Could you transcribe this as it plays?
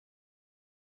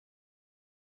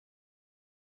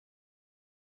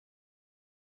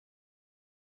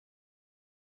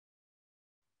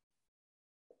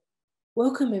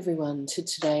Welcome everyone to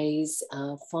today's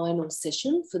final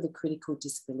session for the Critical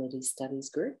Disability Studies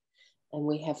group. And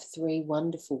we have three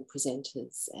wonderful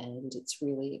presenters and it's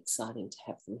really exciting to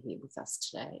have them here with us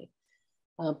today.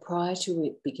 Prior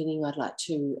to beginning, I'd like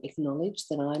to acknowledge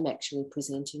that I'm actually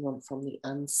presenting from the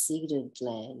unceded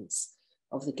lands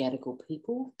of the Gadigal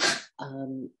people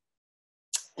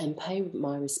and pay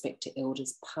my respect to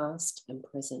elders past and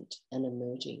present and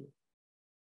emerging.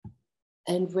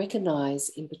 And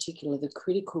recognise in particular the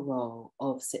critical role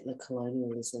of settler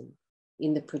colonialism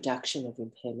in the production of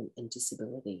impairment and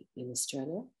disability in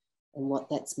Australia and what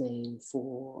that's meant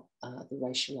for the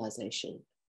racialisation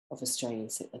of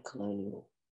Australian settler colonial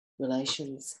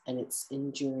relations and its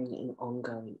enduring and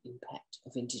ongoing impact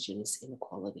of Indigenous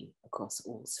inequality across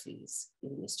all spheres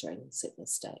in the Australian settler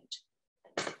state.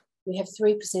 We have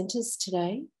three presenters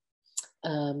today.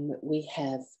 We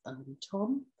have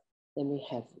Thom, then we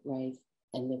have Ray,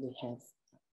 and then we have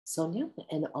Sonia,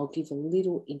 and I'll give a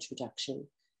little introduction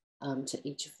to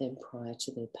each of them prior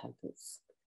to their papers.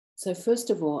 So first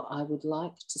of all, I would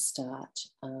like to start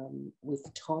with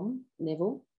Thom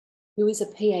Nevill, who is a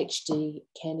PhD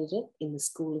candidate in the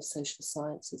School of Social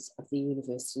Sciences of the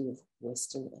University of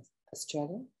Western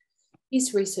Australia.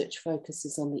 His research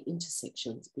focuses on the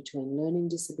intersections between learning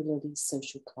disabilities,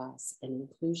 social class and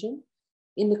inclusion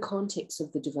in the context of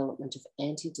the development of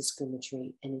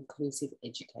anti-discriminatory and inclusive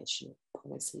educational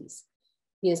policies.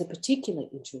 He has a particular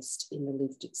interest in the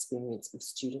lived experience of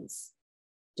students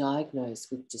diagnosed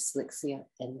with dyslexia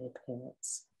and their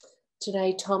parents.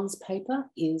 Today, Thom's paper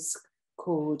is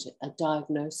called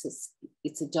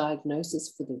It's a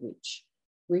Diagnosis for the Rich,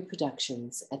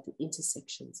 Reproductions at the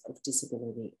Intersections of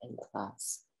Disability and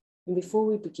Class. And before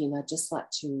we begin, I'd just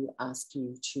like to ask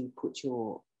you to put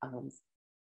your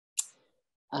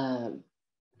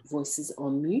voices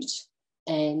on mute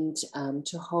and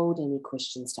to hold any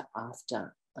questions to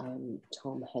after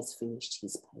Thom has finished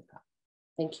his paper.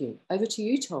 Thank you. Over to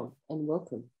you, Thom, and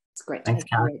welcome. It's great to have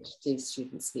PhD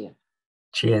students here.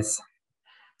 Cheers.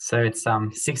 So it's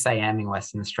 6 a.m. in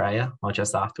Western Australia, or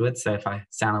just afterwards. So if I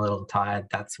sound a little tired,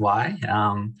 that's why.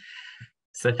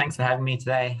 So thanks for having me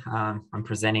today. I'm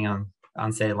presenting on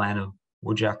unceded land of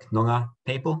Whadjuk Noongar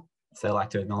people. So I'd like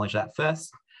to acknowledge that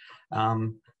first.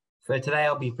 So today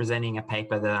I'll be presenting a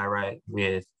paper that I wrote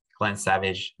with Glenn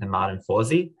Savage and Martin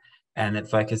Forsey, and it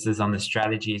focuses on the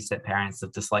strategies that parents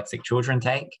of dyslexic children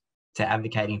take to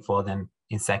advocating for them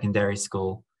in secondary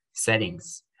school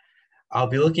settings. I'll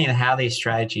be looking at how these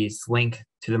strategies link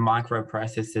to the micro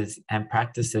processes and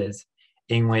practices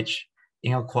in which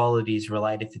inequalities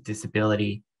related to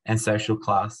disability and social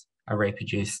class are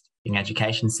reproduced in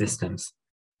education systems.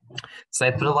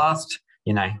 So for the last,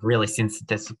 really since the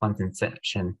discipline's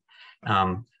inception,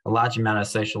 a large amount of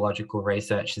sociological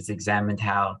research has examined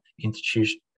how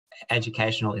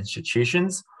educational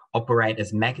institutions operate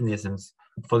as mechanisms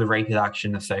for the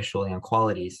reproduction of social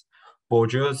inequalities.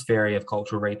 Bourdieu's theory of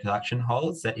cultural reproduction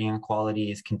holds that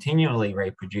inequality is continually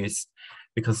reproduced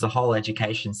because the whole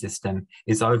education system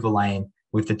is overlain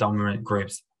with the dominant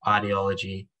group's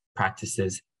ideology,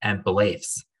 practices, and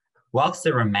beliefs. Whilst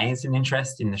there remains an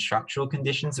interest in the structural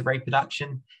conditions of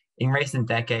reproduction, in recent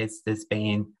decades, there's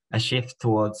been a shift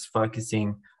towards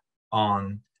focusing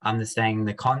on understanding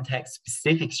the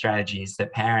context-specific strategies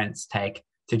that parents take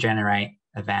to generate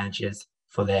advantages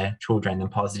for their children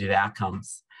and positive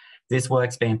outcomes. This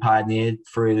work's been pioneered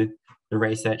through the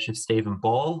research of Stephen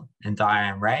Ball and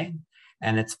Diane Ray,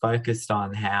 and it's focused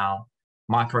on how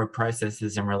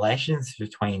micro-processes and relations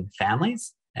between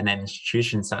families and then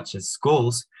institutions such as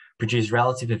schools produce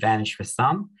relative advantage for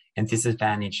some and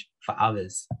disadvantage for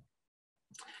others.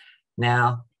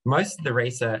 Now, most of the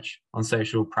research on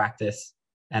social practice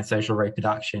and social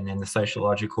reproduction in the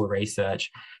sociological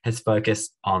research has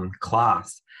focused on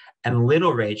class, and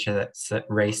little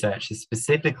research has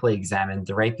specifically examined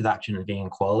the reproduction of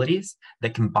inequalities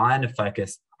that combine a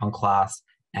focus on class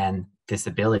and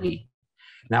disability.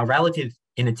 Now, relative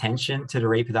inattention to the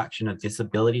reproduction of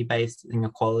disability-based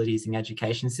inequalities in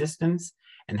education systems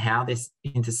and how this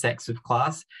intersects with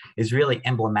class is really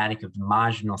emblematic of the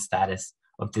marginal status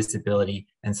of disability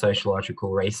and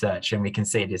sociological research. And we can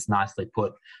see this nicely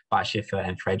put by Schiffer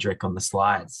and Frederick on the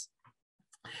slides.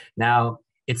 Now,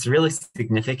 it's really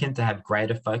significant to have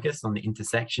greater focus on the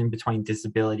intersection between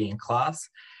disability and class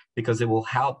because it will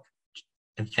help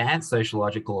advance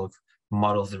sociological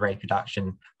models of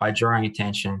reproduction by drawing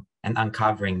attention and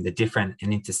uncovering the different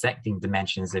and intersecting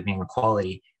dimensions of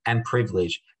inequality and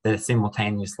privilege that are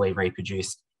simultaneously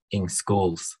reproduced in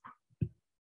schools.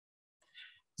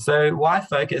 So why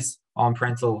focus on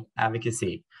parental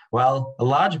advocacy? Well, a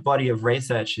large body of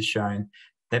research has shown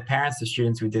that parents of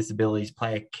students with disabilities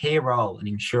play a key role in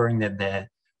ensuring that their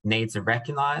needs are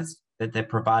recognised, that they're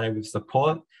provided with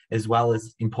support, as well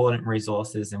as important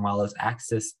resources, and well as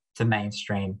access to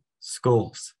mainstream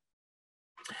schools.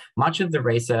 Much of the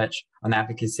research on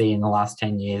advocacy in the last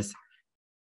 10 years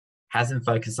hasn't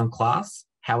focused on class.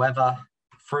 However,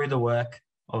 through the work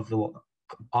of the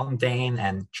Dean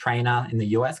and Trainer in the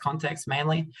US context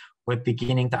mainly, we're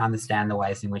beginning to understand the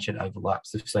ways in which it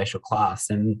overlaps with social class.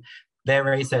 And their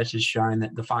research has shown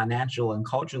that the financial and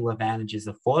cultural advantages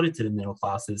afforded to the middle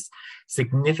classes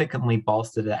significantly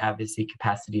bolster their advocacy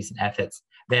capacities and efforts,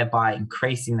 thereby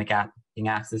increasing the gap in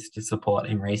access to support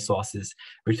and resources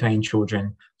between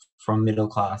children from middle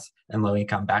class and low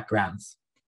income backgrounds.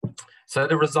 So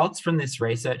the results from this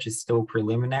research is still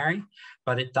preliminary,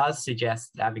 but it does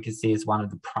suggest that advocacy is one of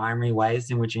the primary ways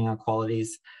in which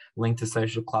inequalities linked to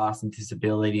social class and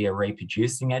disability are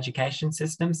reproducing education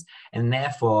systems, and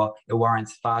therefore it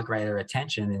warrants far greater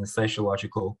attention in the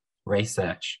sociological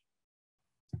research.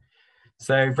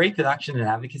 So reproduction and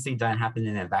advocacy don't happen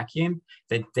in a vacuum.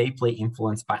 They're deeply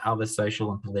influenced by other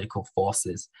social and political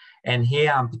forces. And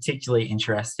here I'm particularly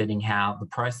interested in how the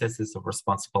processes of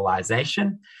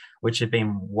responsibilization, which have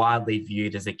been widely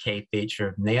viewed as a key feature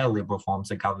of neoliberal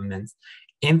forms of government,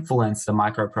 influence the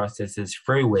microprocesses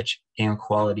through which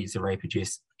inequalities are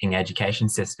reproduced in education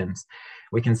systems.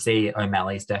 We can see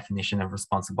O'Malley's definition of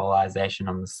responsibilization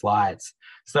on the slides.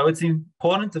 So it's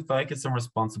important to focus on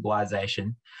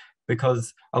responsibilization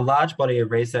because a large body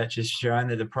of research has shown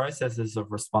that the processes of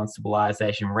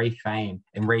responsibilization reframe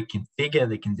and reconfigure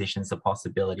the conditions of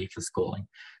possibility for schooling,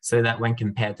 so that when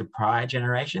compared to prior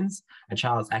generations, a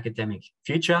child's academic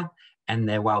future and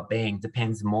their well-being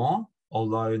depends more,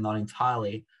 although not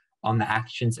entirely, on the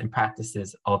actions and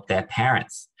practices of their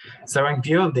parents. So in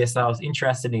view of this, I was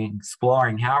interested in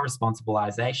exploring how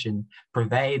responsibilization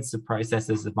pervades the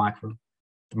processes of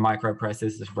micro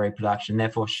processes of reproduction,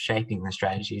 therefore shaping the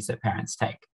strategies that parents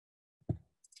take.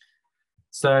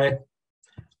 So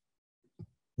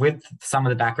with some of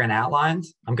the background outlined,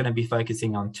 I'm going to be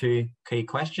focusing on two key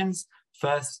questions.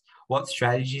 First, what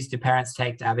strategies do parents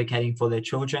take to advocating for their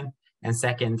children? And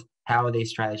second, how are these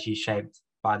strategies shaped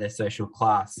by their social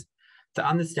class? To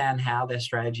understand how their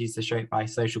strategies are shaped by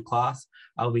social class,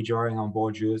 I'll be drawing on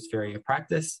Bourdieu's theory of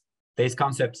practice. These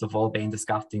concepts have all been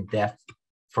discussed in depth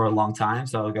for a long time,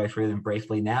 so I'll go through them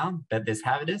briefly now. But there's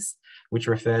habitus, which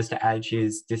refers to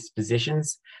attitudes,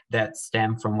 dispositions that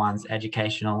stem from one's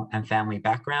educational and family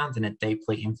background, and it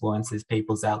deeply influences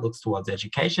people's outlooks towards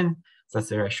education. So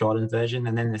that's a very shortened version.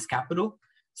 And then there's capital.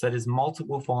 So there's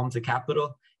multiple forms of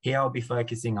capital. Here I'll be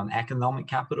focusing on economic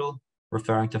capital,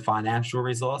 referring to financial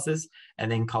resources, and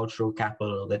then cultural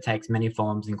capital that takes many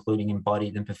forms, including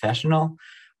embodied and professional.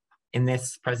 In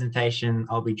this presentation,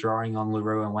 I'll be drawing on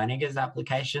Leroux and Weniger's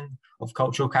application of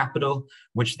cultural capital,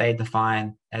 which they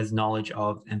define as knowledge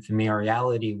of and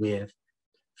familiarity with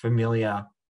familiar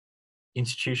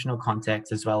institutional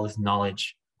context, as well as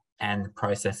knowledge and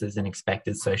processes and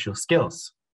expected social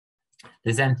skills.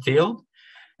 There's then field,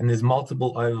 and there's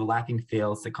multiple overlapping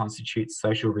fields that constitute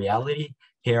social reality.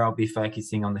 Here I'll be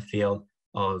focusing on the field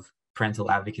of parental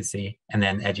advocacy and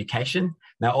then education.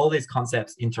 Now, all these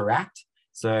concepts interact.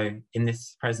 So in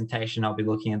this presentation, I'll be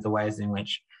looking at the ways in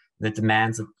which the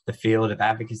demands of the field of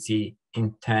advocacy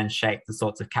in turn shape the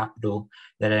sorts of capital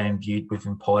that are imbued with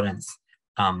importance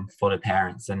for the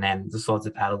parents, and then the sorts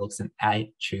of outlooks and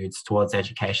attitudes towards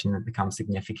education that become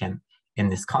significant in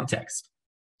this context.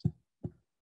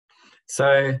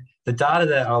 So the data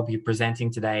that I'll be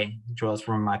presenting today draws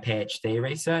from my PhD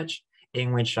research,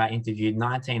 in which I interviewed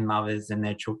 19 mothers and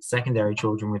their secondary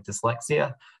children with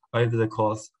dyslexia over the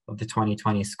course of the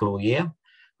 2020 school year.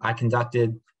 I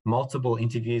conducted multiple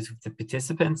interviews with the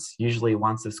participants, usually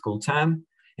once a school term,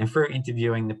 and through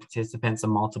interviewing the participants on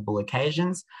multiple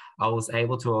occasions, I was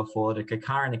able to afford a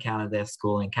concurrent account of their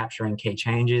schooling, capturing key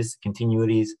changes,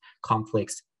 continuities,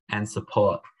 conflicts, and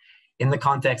support. In the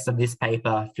context of this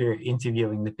paper, through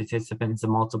interviewing the participants on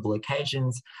multiple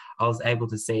occasions, I was able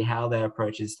to see how their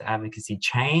approaches to advocacy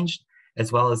changed,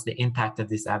 as well as the impact of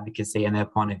this advocacy and their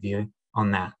point of view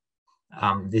on that.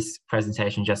 This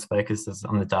presentation just focuses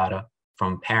on the data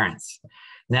from parents.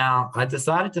 Now, I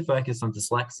decided to focus on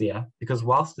dyslexia because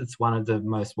whilst it's one of the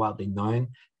most widely known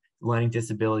learning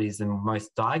disabilities and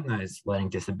most diagnosed learning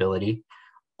disability,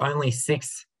 only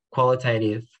 6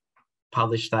 qualitative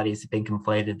published studies have been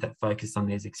completed that focus on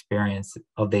these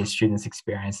students'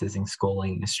 experiences in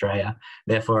schooling in Australia.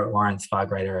 Therefore, it warrants far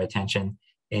greater attention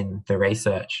in the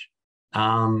research.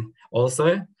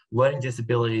 Also, learning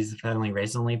disabilities have only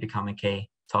recently become a key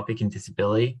topic in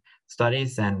disability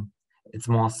studies, and it's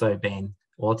more so been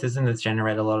autism that's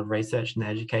generated a lot of research in the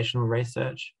educational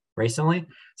research recently.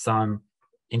 So I'm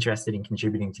interested in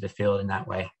contributing to the field in that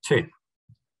way too.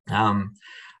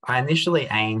 I initially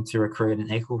aimed to recruit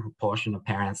an equal proportion of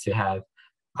parents who have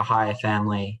a higher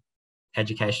family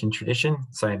education tradition,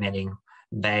 so meaning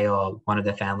they or one of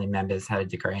their family members had a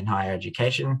degree in higher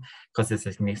education, because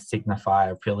this can signify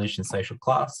a privileged and social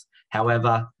class.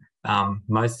 However,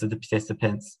 most of the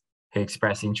participants who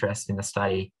expressed interest in the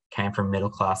study came from middle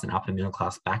class and upper middle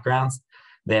class backgrounds.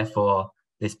 Therefore,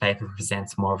 this paper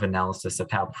presents more of an analysis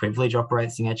of how privilege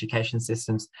operates in education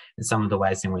systems and some of the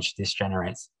ways in which this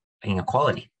generates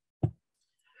inequality.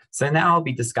 So now I'll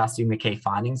be discussing the key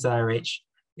findings that I reached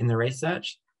in the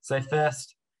research. So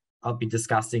first, I'll be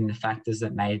discussing the factors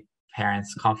that made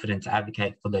parents confident to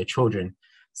advocate for their children.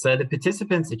 So the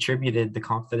participants attributed the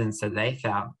confidence that they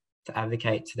felt to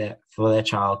advocate for their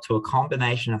child to a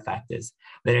combination of factors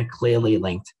that are clearly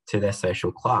linked to their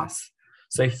social class.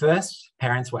 So first,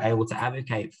 parents were able to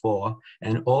advocate for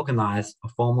and organize a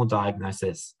formal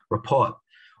diagnosis report,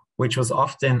 which was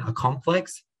often a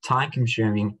complex,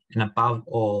 time-consuming, and above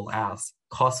all else,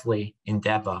 costly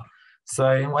endeavour.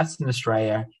 So in Western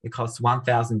Australia, it costs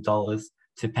 $1,000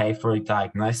 to pay for a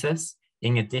diagnosis.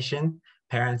 In addition,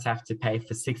 parents have to pay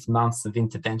for 6 months of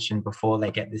intervention before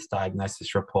they get this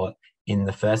diagnosis report in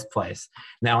the first place.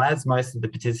 Now, as most of the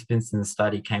participants in the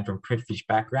study came from privileged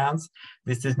backgrounds,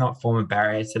 this did not form a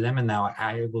barrier to them and they were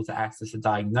able to access a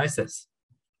diagnosis.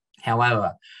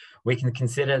 However, we can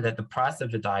consider that the price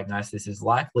of a diagnosis is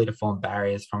likely to form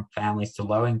barriers from families to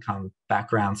low-income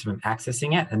backgrounds from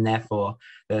accessing it, and therefore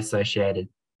the associated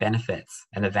benefits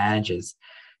and advantages.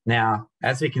 Now,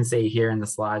 as we can see here in the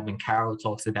slide, when Carol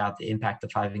talks about the impact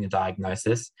of having a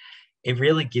diagnosis, it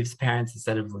really gives parents a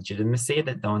set of legitimacy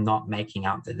that they're not making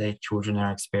up that their children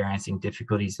are experiencing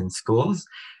difficulties in schools.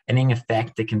 And in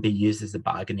effect, it can be used as a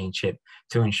bargaining chip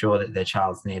to ensure that their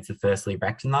child's needs are firstly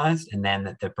recognised and then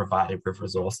that they're provided with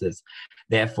resources.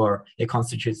 Therefore, it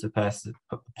constitutes an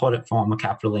important form of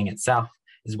capitalism itself,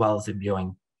 as well as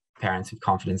imbuing parents with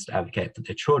confidence to advocate for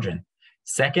their children.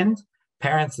 Second,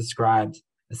 parents ascribed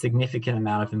a significant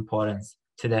amount of importance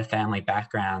to their family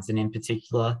backgrounds, and in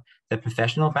particular, their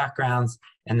professional backgrounds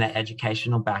and their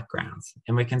educational backgrounds.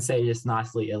 And we can see this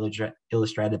nicely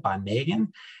illustrated by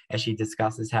Megan, as she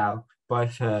discusses how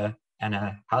both her and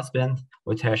her husband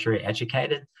were tertiary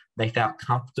educated. They felt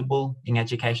comfortable in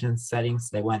education settings,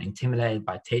 they weren't intimidated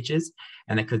by teachers,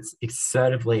 and they could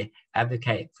assertively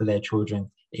advocate for their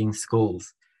children in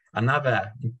schools.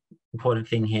 Another important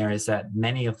thing here is that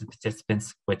many of the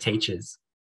participants were teachers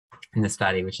in the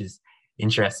study, which is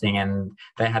interesting, and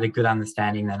they had a good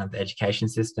understanding then of the education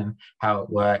system, how it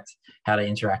worked, how to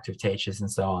interact with teachers and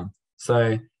so on.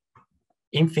 So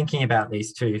in thinking about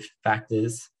these two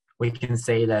factors, we can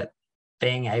see that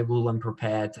being able and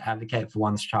prepared to advocate for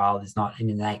one's child is not an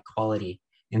innate quality.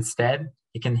 Instead,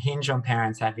 it can hinge on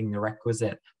parents having the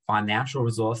requisite financial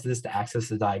resources to access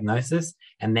the diagnosis,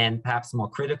 and then perhaps more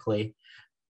critically,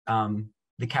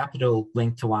 the capital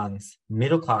linked to one's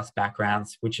middle-class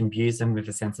backgrounds, which imbues them with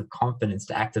a sense of confidence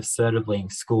to act assertively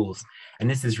in schools. And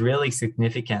this is really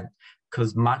significant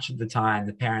because much of the time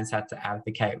the parents had to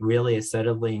advocate really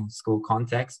assertively in school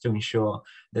context to ensure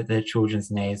that their children's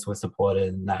needs were supported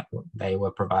and that they were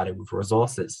provided with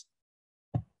resources.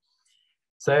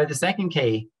 So the second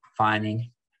key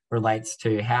finding relates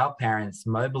to how parents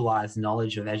mobilize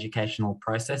knowledge of educational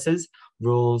processes,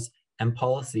 rules, and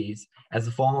policies as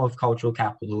a form of cultural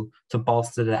capital to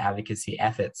bolster their advocacy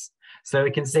efforts. So we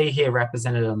can see here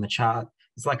represented on the chart,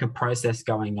 it's like a process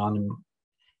going on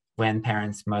when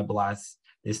parents mobilize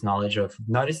this knowledge of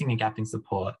noticing a gap in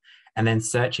support and then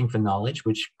searching for knowledge,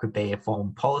 which could be a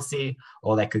form policy,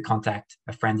 or they could contact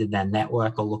a friend in their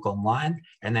network or look online,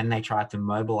 and then they try to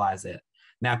mobilize it.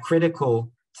 Now,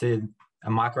 critical to a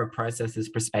microprocessor's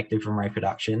perspective from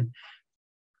reproduction,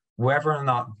 whether or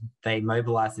not they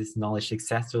mobilized this knowledge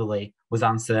successfully was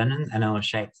uncertain, and it was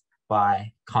shaped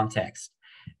by context.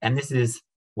 And this is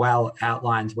well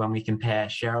outlined when we compare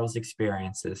Cheryl's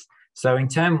experiences. So in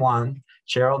term one,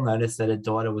 Cheryl noticed that her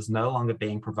daughter was no longer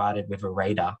being provided with a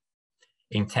reader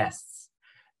in tests,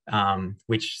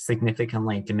 which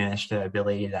significantly diminished her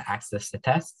ability to access the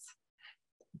tests.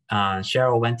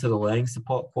 Cheryl went to the learning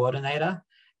support coordinator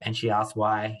and she asked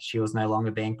why she was no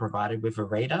longer being provided with a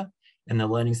reader. And the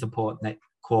learning support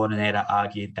coordinator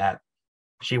argued that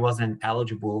she wasn't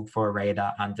eligible for a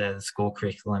reader under the school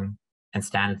curriculum and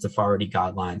standards authority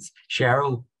guidelines.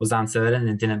 Cheryl was uncertain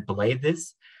and didn't believe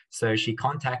this. So she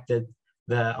contacted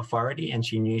the authority and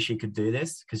she knew she could do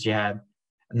this because she had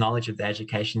knowledge of the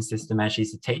education system as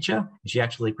she's a teacher. She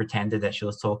actually pretended that she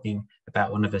was talking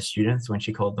about one of her students when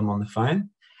she called them on the phone.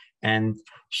 And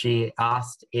she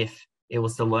asked if it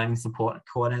was the learning support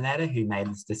coordinator who made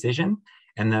this decision.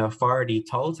 And the authority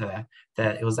told her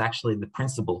that it was actually the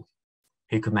principal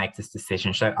who could make this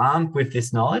decision. So armed with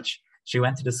this knowledge, she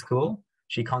went to the school,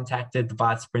 she contacted the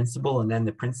vice principal and then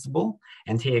the principal,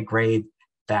 and he agreed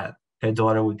that her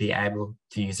daughter would be able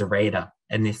to use a reader.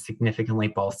 And this significantly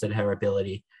bolstered her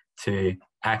ability to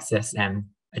access and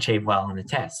achieve well on the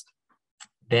test.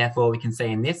 Therefore, we can see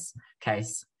in this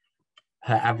case,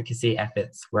 her advocacy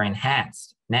efforts were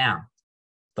enhanced. Now,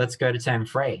 let's go to term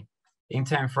 3. In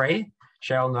term 3,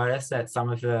 Cheryl noticed that some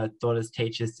of her daughter's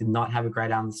teachers did not have a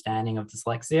great understanding of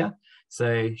dyslexia.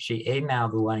 So she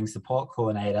emailed the learning support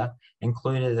coordinator,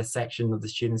 included a section of the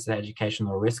Students'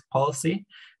 Educational Risk Policy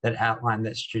that outlined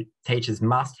that teachers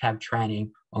must have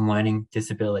training on learning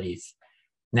disabilities.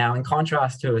 Now, in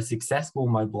contrast to a successful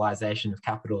mobilisation of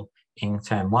capital in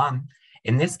term 1,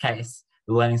 in this case,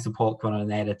 the learning support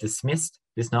coordinator dismissed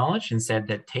this knowledge and said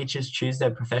that teachers choose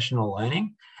their professional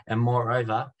learning, and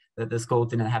moreover, that the school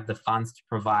didn't have the funds to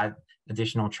provide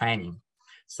additional training.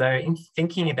 So in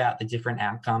thinking about the different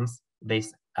outcomes of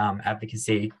this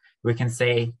advocacy, we can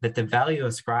see that the value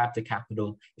ascribed to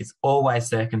capital is always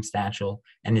circumstantial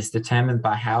and is determined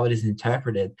by how it is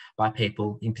interpreted by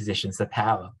people in positions of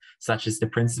power, such as the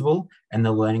principal and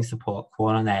the learning support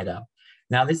coordinator.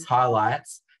 Now, this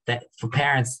highlights that for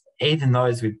parents, even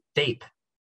those with deep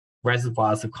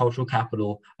reservoirs of cultural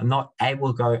capital, are not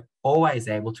always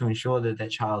able to ensure that their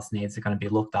child's needs are going to be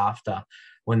looked after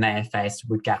when they are faced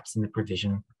with gaps in the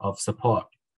provision of support.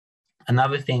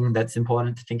 Another thing that's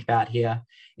important to think about here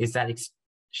is that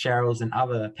Cheryl's and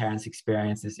other parents'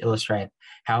 experiences illustrate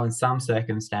how in some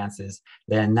circumstances,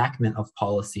 the enactment of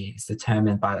policy is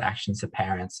determined by the actions of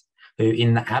parents who,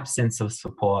 in the absence of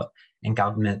support and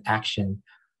government action,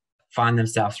 find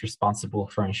themselves responsible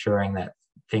for ensuring that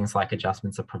things like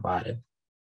adjustments are provided.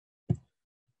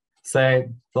 So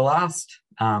the last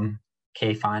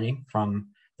key finding from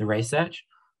the research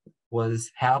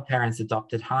was how parents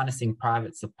adopted harnessing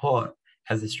private support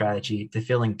as a strategy to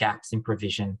fill in gaps in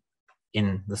provision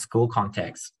in the school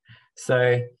context.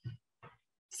 So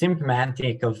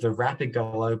symptomatic of the rapid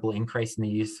global increase in the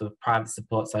use of private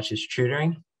support such as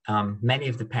tutoring, many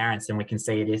of the parents, and we can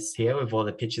see this here with all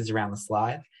the pictures around the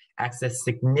slide, access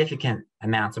significant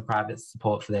amounts of private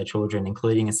support for their children,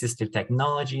 including assistive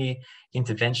technology,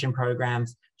 intervention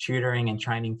programs, tutoring and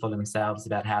training for themselves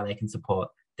about how they can support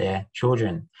their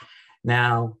children.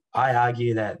 Now, I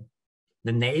argue that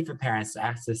the need for parents to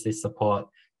access this support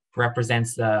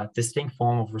represents a distinct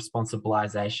form of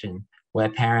responsibilization where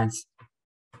parents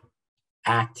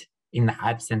act in the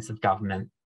absence of government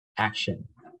action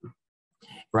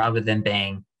rather than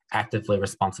being actively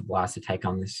responsibilized to take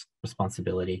on this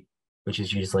responsibility, which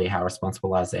is usually how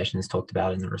responsibilization is talked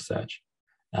about in the research.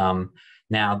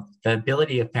 Now, the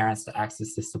ability of parents to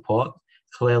access this support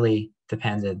clearly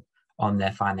depended on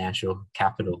their financial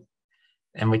capital.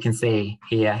 And we can see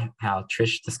here how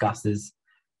Trish discusses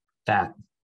that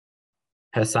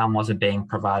her son wasn't being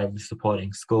provided with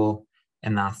supporting school,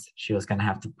 and thus she was going to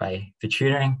have to pay for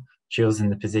tutoring. She was in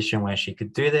the position where she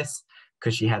could do this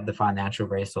because she had the financial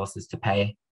resources to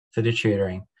pay for the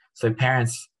tutoring. So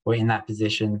parents were in that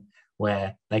position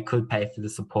where they could pay for the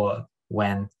support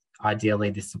when ideally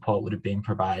this support would have been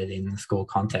provided in the school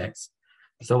context.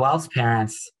 So whilst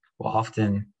parents were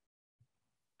often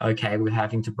okay with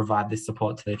having to provide this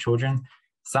support to their children,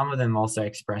 some of them also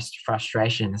expressed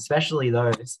frustration, especially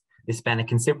those who spent a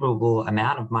considerable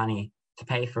amount of money to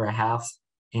pay for a house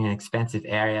in an expensive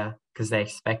area because they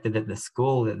expected that the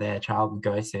school that their child would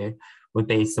go to would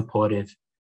be supportive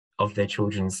of their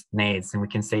children's needs. And we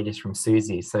can see this from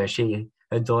Susie. So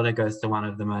her daughter goes to one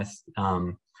of the most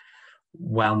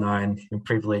well-known and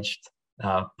privileged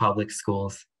public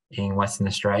schools in Western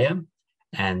Australia.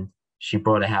 And she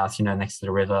bought a house, next to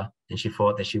the river, and she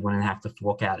thought that she wouldn't have to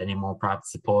fork out any more private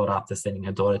support after sending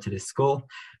her daughter to this school.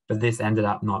 But this ended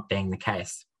up not being the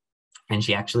case. And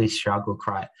she actually struggled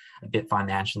quite a bit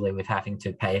financially with having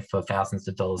to pay for thousands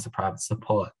of dollars of private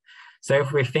support. So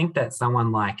if we think that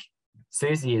someone like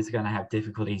Susie is going to have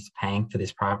difficulties paying for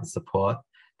this private support,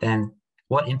 then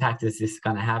what impact is this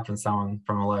going to have on someone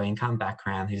from a low income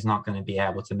background who's not going to be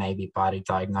able to maybe fight a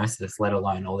diagnosis, let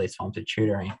alone all these forms of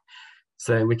tutoring?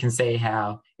 So we can see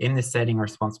how in this setting of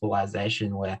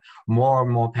responsibilization where more and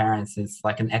more parents, it's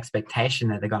like an expectation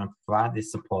that they're going to provide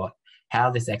this support, how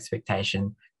this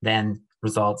expectation then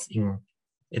results in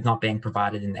it not being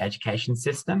provided in the education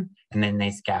system, and then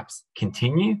these gaps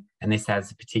continue, and this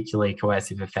has a particularly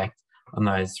coercive effect on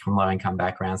those from low-income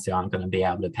backgrounds who aren't going to be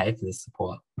able to pay for this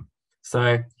support.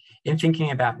 So in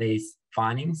thinking about these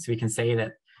findings, we can see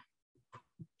that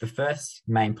the first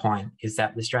main point is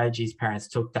that the strategies parents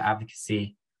took to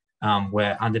advocacy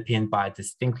were underpinned by a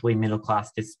distinctly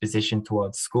middle-class disposition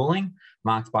towards schooling,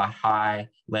 marked by high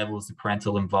levels of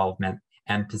parental involvement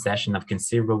and possession of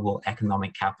considerable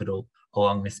economic capital,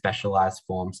 along with specialised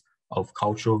forms of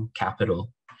cultural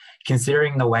capital.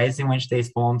 Considering the ways in which these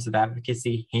forms of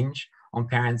advocacy hinge on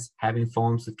parents having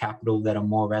forms of capital that are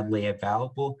more readily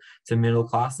available to middle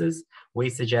classes, we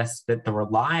suggest that the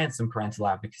reliance on parental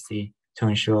advocacy to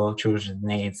ensure children's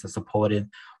needs are supported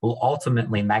will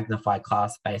ultimately magnify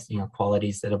class-based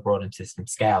inequalities that are brought into system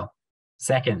scale.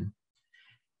 Second,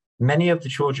 many of the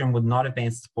children would not have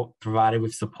been provided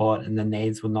with support, and the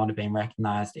needs would not have been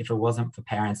recognised if it wasn't for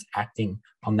parents acting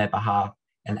on their behalf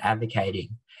and advocating.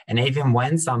 And even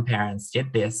when some parents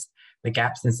did this, the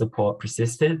gaps in support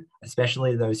persisted,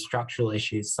 especially those structural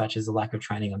issues such as a lack of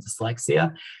training on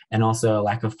dyslexia and also a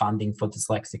lack of funding for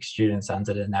dyslexic students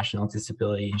under the National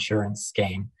Disability Insurance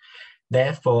Scheme.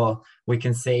 Therefore, we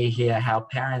can see here how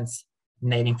parents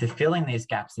needing to fill in these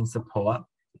gaps in support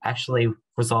actually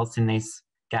results in these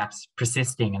gaps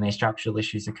persisting and these structural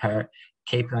issues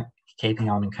keeping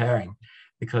on occurring,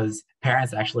 because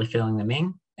parents are actually filling them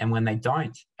in, and when they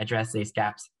don't address these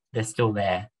gaps, they're still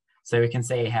there. So we can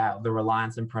see how the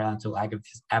reliance on parental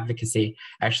advocacy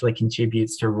actually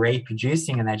contributes to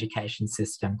reproducing an education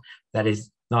system that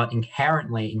is not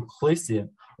inherently inclusive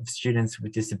of students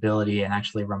with disability and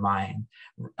actually relies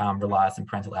on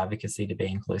parental advocacy to be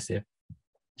inclusive.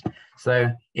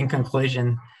 So in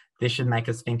conclusion, this should make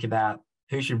us think about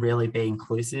who should really be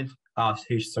inclusive,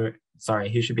 who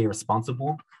should be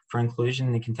responsible for inclusion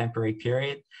in the contemporary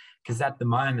period. Because at the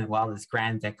moment, while there's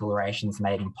grand declarations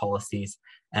made in policies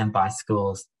and by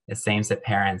schools, it seems that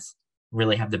parents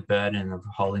really have the burden of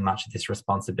holding much of this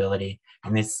responsibility.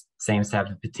 And this seems to have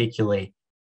a particularly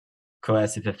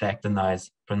coercive effect on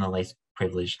those from the least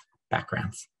privileged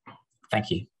backgrounds. Thank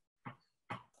you.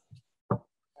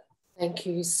 Thank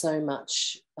you so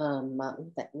much,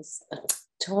 Martin. That was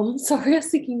Thom. Sorry, I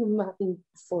was thinking of Martin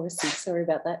Forsey. Sorry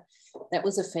about that. That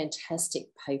was a fantastic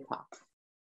paper.